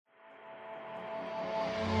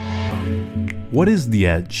What is the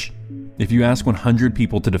edge? If you ask 100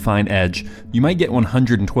 people to define edge, you might get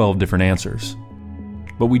 112 different answers.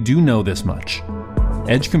 But we do know this much.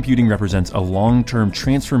 Edge computing represents a long-term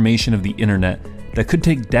transformation of the internet that could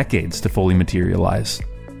take decades to fully materialize.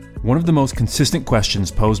 One of the most consistent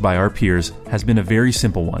questions posed by our peers has been a very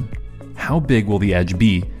simple one. How big will the edge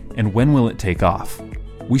be, and when will it take off?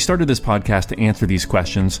 We started this podcast to answer these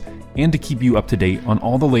questions and to keep you up to date on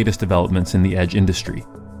all the latest developments in the edge industry.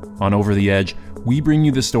 On Over the Edge, we bring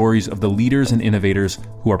you the stories of the leaders and innovators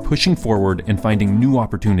who are pushing forward and finding new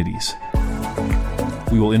opportunities.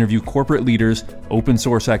 We will interview corporate leaders, open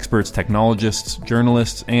source experts, technologists,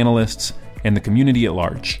 journalists, analysts, and the community at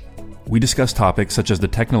large. We discuss topics such as the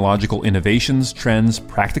technological innovations, trends,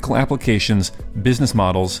 practical applications, business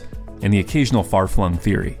models, and the occasional far-flung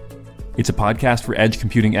theory. It's a podcast for edge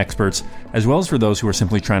computing experts, as well as for those who are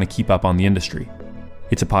simply trying to keep up on the industry.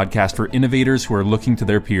 It's a podcast for innovators who are looking to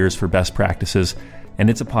their peers for best practices, and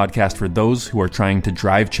it's a podcast for those who are trying to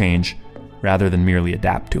drive change rather than merely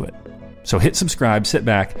adapt to it. So hit subscribe, sit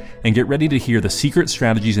back, and get ready to hear the secret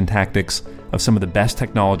strategies and tactics of some of the best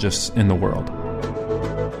technologists in the world.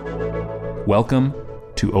 Welcome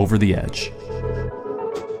to Over the Edge.